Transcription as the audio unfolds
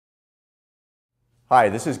Hi,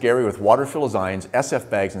 this is Gary with WaterField Designs SF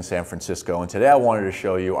Bags in San Francisco, and today I wanted to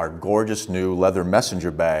show you our gorgeous new leather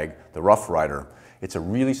messenger bag, the Rough Rider. It's a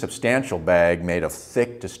really substantial bag made of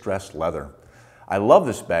thick, distressed leather. I love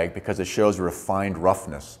this bag because it shows refined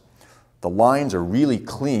roughness. The lines are really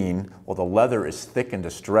clean while the leather is thick and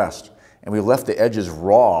distressed, and we left the edges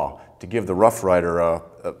raw to give the Rough Rider a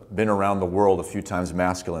been around the world a few times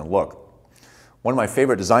masculine look. One of my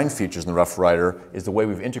favorite design features in the Rough Rider is the way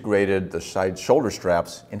we've integrated the side shoulder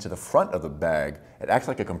straps into the front of the bag. It acts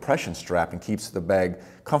like a compression strap and keeps the bag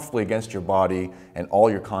comfortably against your body and all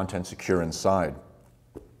your content secure inside.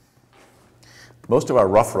 Most of our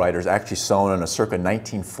Rough Riders are actually sewn on a circa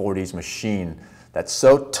 1940s machine that's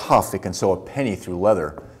so tough it can sew a penny through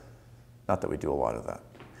leather. Not that we do a lot of that.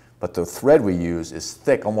 But the thread we use is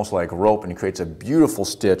thick, almost like rope, and it creates a beautiful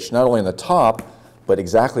stitch, not only on the top, but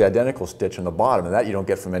exactly identical stitch on the bottom, and that you don't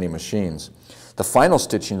get from any machines. The final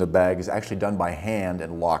stitching of the bag is actually done by hand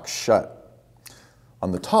and locked shut.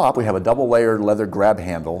 On the top, we have a double-layered leather grab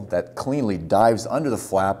handle that cleanly dives under the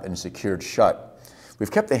flap and is secured shut.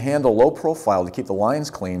 We've kept the handle low profile to keep the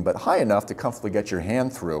lines clean, but high enough to comfortably get your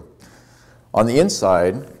hand through. On the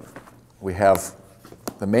inside, we have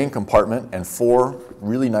the main compartment and 4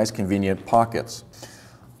 really nice convenient pockets.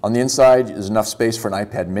 On the inside is enough space for an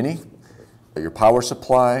iPad mini, your power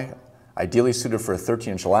supply, ideally suited for a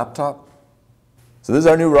 13-inch laptop. So this is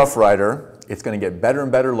our new Rough Rider. It's going to get better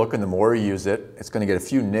and better looking the more you use it. It's going to get a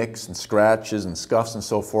few nicks and scratches and scuffs and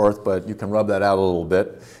so forth, but you can rub that out a little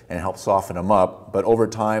bit and help soften them up. But over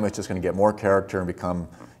time, it's just going to get more character and become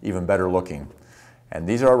even better looking. And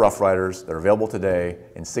these are our Rough Riders. They're available today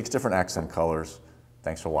in 6 different accent colors.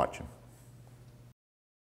 Thanks for watching.